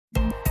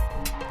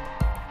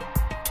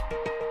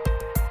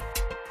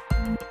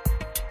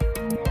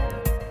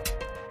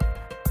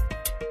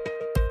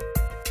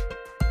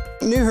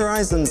New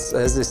Horizons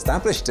has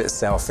established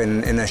itself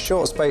in a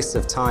short space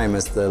of time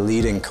as the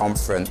leading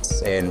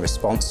conference in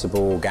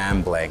responsible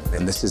gambling.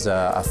 And this is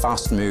a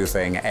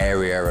fast-moving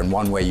area and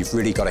one where you've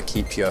really got to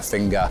keep your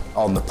finger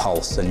on the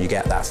pulse, and you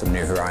get that from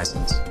New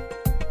Horizons.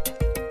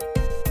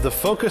 The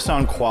focus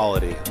on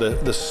quality,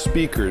 the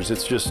speakers,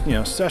 it's just,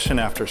 session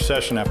after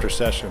session after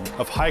session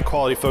of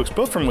high-quality folks,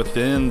 both from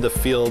within the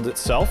field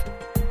itself,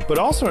 but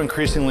also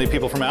increasingly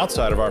people from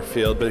outside of our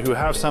field, but who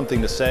have something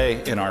to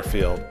say in our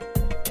field.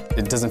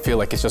 It doesn't feel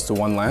like it's just a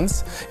one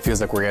lens. It feels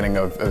like we're getting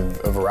a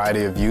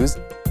variety of views.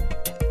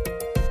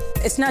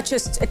 It's not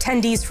just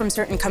attendees from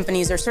certain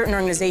companies or certain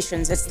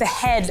organizations. It's the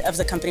head of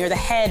the company or the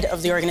head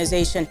of the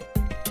organization.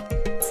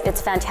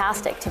 It's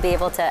fantastic to be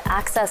able to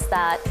access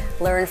that,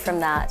 learn from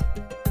that.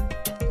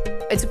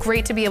 It's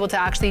great to be able to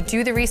actually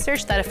do the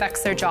research that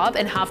affects their job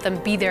and have them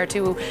be there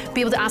to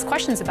be able to ask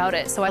questions about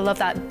it. So I love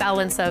that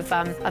balance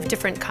of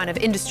different kind of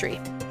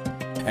industry.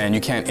 And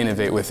you can't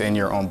innovate within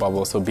your own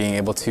bubble, so being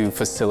able to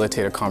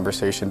facilitate a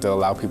conversation to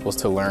allow people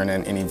to learn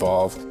and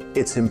evolve.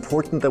 It's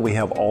important that we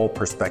have all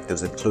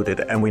perspectives included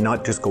and we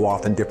not just go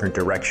off in different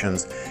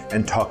directions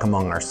and talk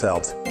among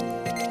ourselves.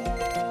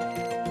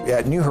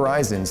 At New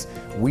Horizons,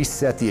 we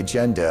set the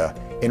agenda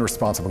in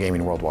responsible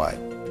gaming worldwide.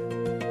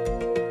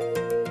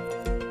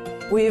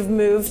 We've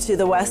moved to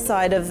the west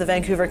side of the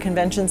Vancouver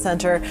Convention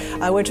Centre,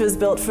 which was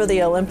built for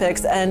the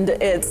Olympics, and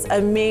it's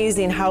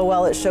amazing how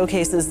well it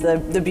showcases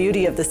the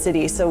beauty of the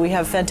city. So we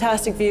have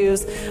fantastic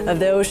views of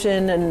the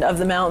ocean and of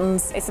the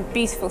mountains. It's a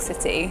beautiful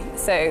city,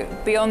 so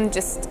beyond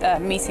just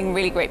meeting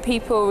really great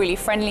people, really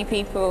friendly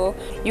people,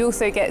 you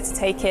also get to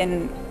take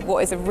in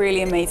what is a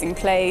really amazing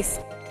place.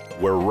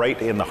 We're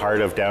right in the heart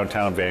of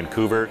downtown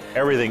Vancouver.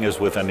 Everything is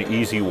within an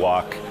easy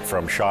walk,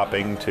 from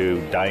shopping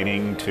to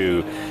dining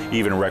to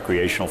even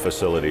recreational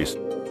facilities.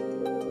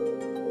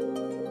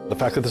 The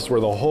fact that this is where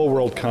the whole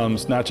world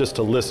comes, not just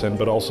to listen,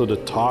 but also to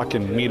talk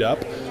and meet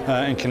up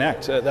and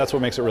connect, that's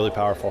what makes it really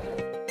powerful.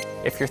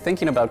 If you're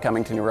thinking about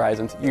coming to New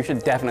Horizons, you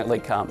should definitely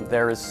come.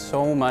 There is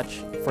so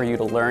much for you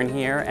to learn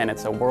here, and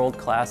it's a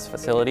world-class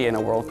facility and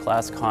a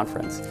world-class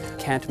conference.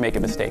 Can't make a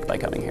mistake by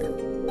coming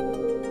here.